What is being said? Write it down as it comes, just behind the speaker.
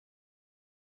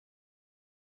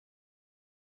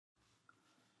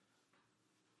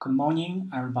Good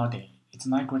morning, everybody. It's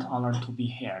my great honor to be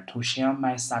here to share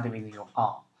my study with you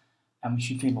all. I'm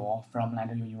Xufei Luo from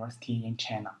Liu University in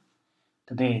China.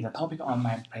 Today, the topic of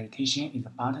my presentation is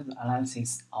about the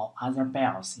analysis of other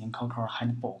bells in Cochrane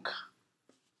Handbook.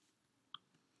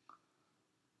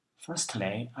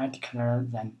 Firstly, I declare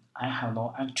that I have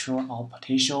no actual or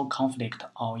potential conflict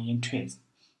of interest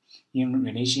in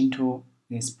relation to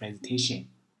this presentation.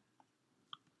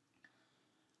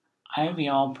 I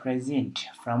will present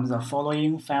from the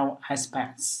following 5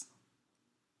 aspects.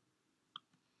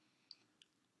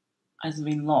 As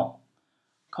we know,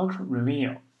 Cochrane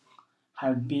Reviews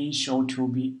have been shown to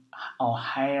be of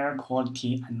higher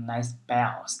quality and less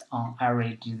biased on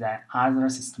average than other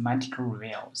systematic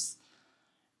reviews.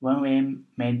 When we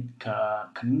make a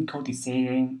clinical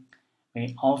decision,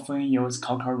 we often use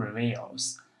Cochrane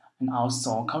Reviews, and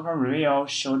also Cochrane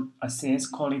Reviews should assess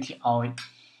quality of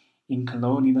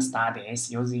included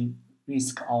studies using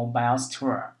risk of bias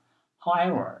tool.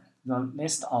 However, the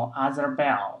list of other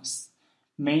bias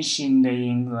mentioned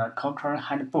in the Cochrane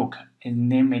Handbook is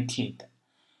limited.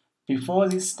 Before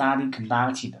this study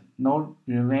conducted, no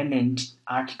relevant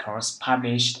articles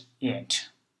published yet.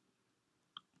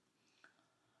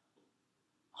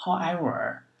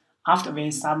 However, after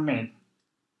we submit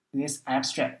this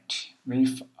abstract, we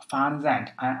found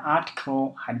that an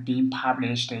article had been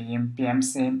published in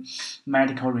BMC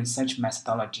Medical Research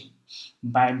Methodology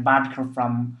by a publisher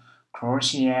from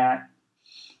Croatia.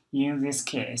 In this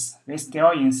case, we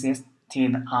still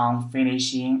insisted on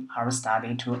finishing our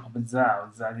study to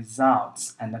observe the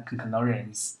results and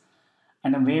conclusions,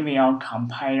 and we will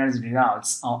compare the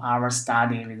results of our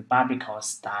study with publisher's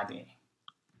study.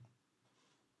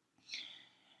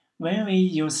 When we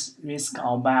use risk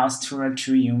of bias tool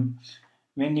to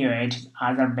evaluate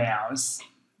other bias,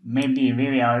 maybe we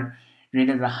will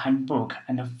read the handbook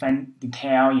and find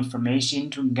detailed information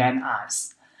to guide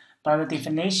us. But the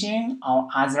definition of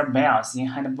other bias in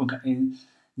handbook is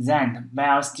that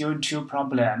bias due to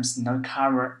problems not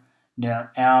covered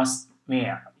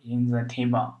elsewhere in the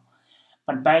table.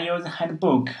 But by using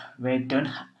handbook, we don't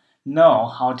know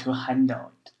how to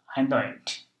handle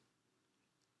it.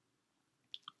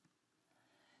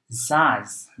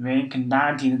 Thus, we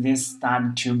conducted this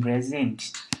study to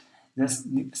present the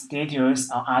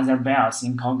status of other bias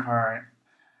in Cochrane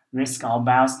risk of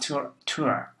bias tool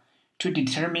to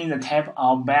determine the type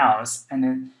of bias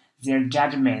and their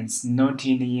judgments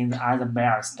noted in the other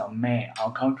bias domain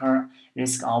of Cochrane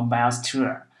risk of bias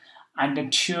tool,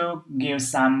 and to give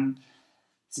some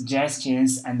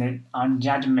suggestions and on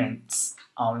judgments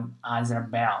on other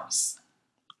bias.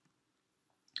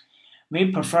 We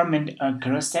performed a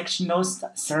cross-sectional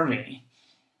survey.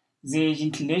 The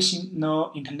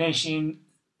international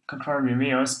Cochrane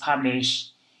Reviews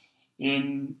published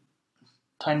in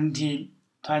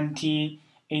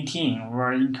 2018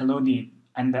 were included,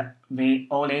 and we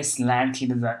only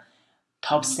selected the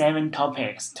top 7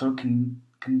 topics to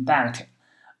conduct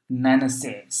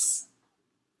analysis.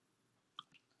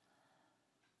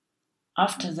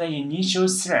 After the initial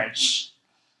search,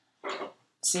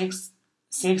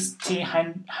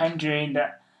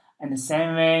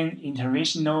 1,607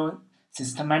 international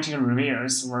systematic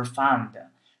reviews were found.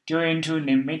 Due to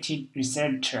limited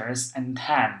researchers and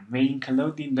time, we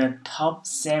included the top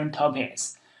 7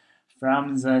 topics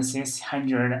from the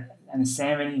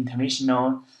 607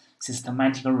 international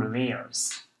systematic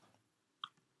reviews.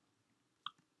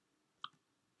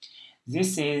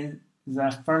 This is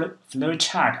the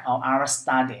flowchart of our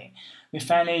study. We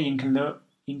finally included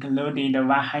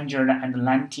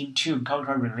 192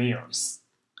 Cochrane reviews.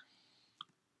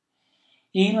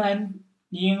 In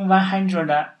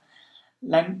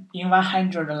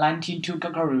 192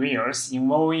 Cochrane reviews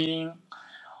involving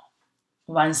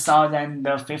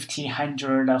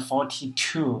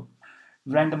 1,542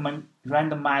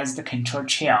 randomized control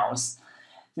trials,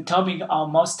 the topic of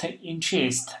most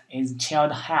interest is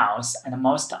child health, and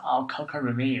most of Cochrane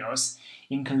reviews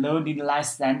included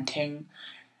less than 10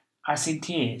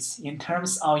 RCTs. In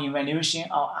terms of evaluation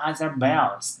of other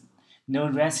bias, no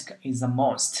risk is the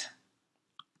most.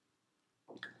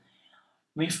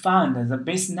 We found the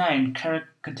baseline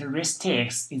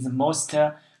characteristics is the most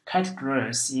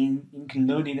categories in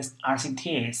included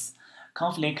RCTs.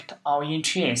 Conflict of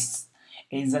interest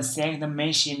is the second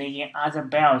mentioned in other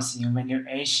bias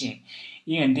evaluation.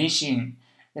 In addition,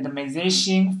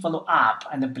 randomization, follow-up,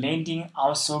 and blending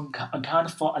also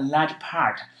account for a large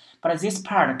part, but this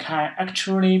part can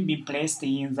actually be placed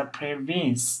in the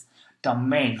prevalence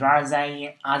domain rather than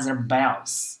in other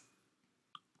bias.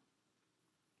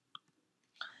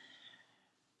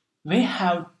 We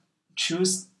have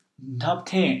chosen top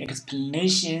 10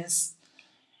 explanations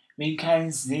we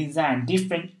can see that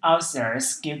different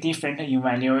authors give different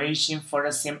evaluation for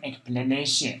the same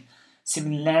explanation.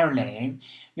 Similarly,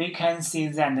 we can see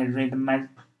that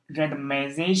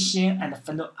randomization and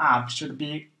follow-up should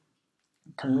be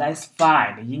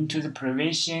classified into the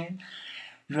prevention,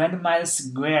 randomized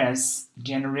squares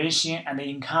generation, and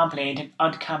incomplete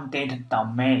outcome data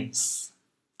domains.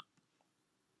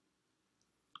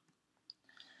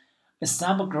 A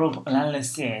subgroup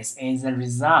analysis is the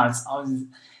result of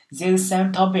these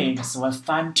same topics were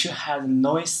found to have the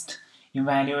lowest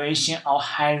evaluation of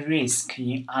high risk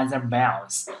in other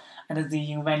bells, and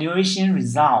the evaluation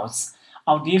results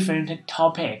of different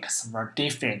topics were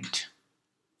different.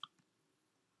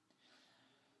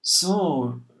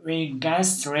 So we get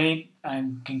three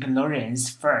conclusions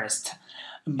first.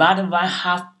 About one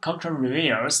half Cochrane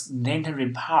Reviews didn't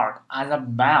report other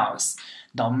bells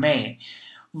domain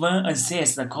when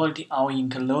assess the quality of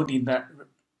included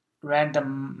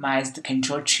randomized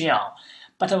control trial,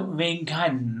 but we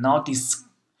can't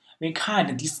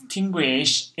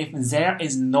distinguish if there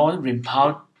is no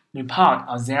report or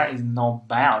there is no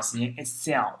bias in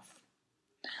itself.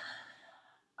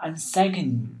 And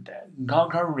second,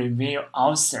 Cochrane Review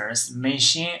authors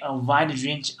mention a wide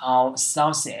range of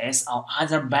sources of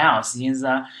other bias in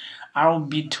the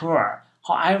ROB tour.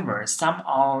 However, some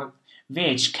of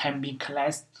which can be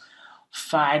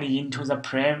classified into the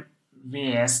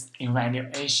previous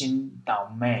evaluation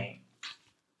domain.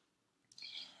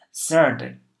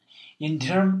 Third, in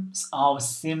terms of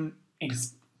same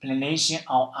explanation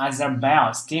of other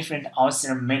bias, different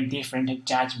authors made different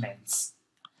judgments.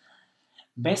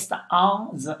 Based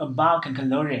on the above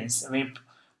conclusions, we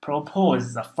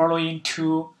propose the following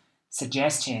two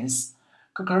suggestions.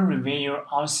 Cochrane Review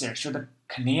authors should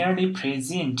clearly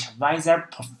present why they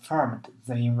performed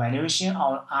the evaluation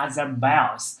of other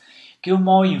bias, give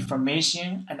more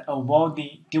information, and avoid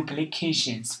the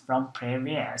duplications from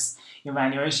previous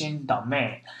evaluation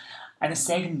domain. And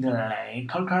secondly,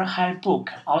 Cochrane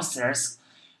Handbook authors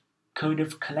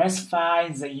could classify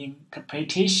the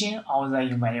interpretation of the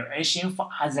evaluation for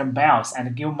other bias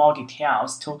and give more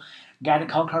details to guide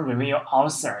Cochrane Review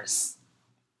authors.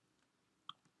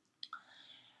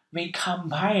 We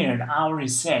compared our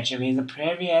research with the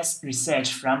previous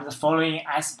research from the following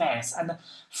aspects and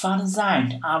found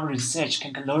that our research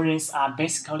conclusions are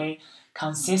basically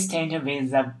consistent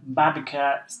with the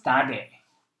Babica study.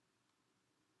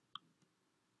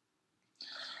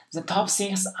 The top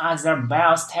 6 other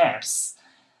bias types.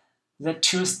 The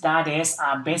two studies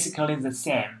are basically the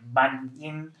same, but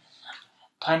in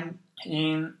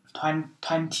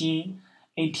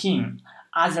 2018,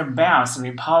 other bias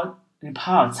reports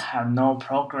have not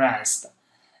progressed.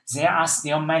 There are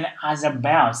still many other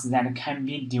bias that can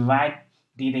be divided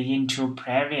into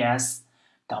previous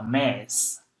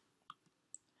domains.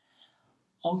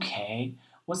 Okay,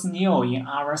 what's new in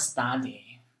our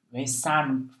study? We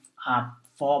summed up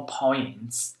 4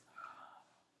 points.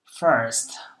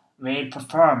 First, we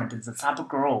performed the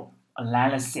subgroup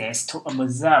analysis to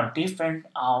observe different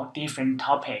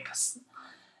topics.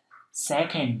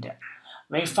 Second,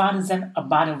 we found that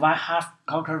about one half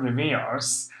Cochrane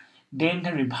reviewers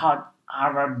didn't report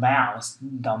our bias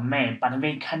domain, but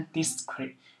we can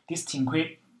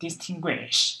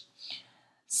distinguish.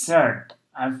 Third,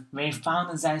 we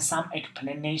found that some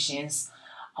explanations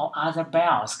of other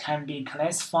bias can be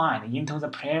classified into the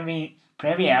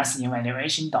previous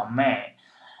evaluation domain.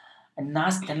 And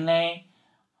lastly,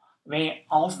 we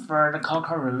offered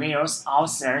Cochrane Reviews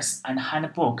authors and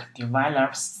handbook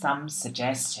developed some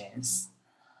suggestions.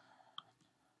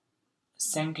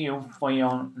 Thank you for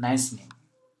your listening.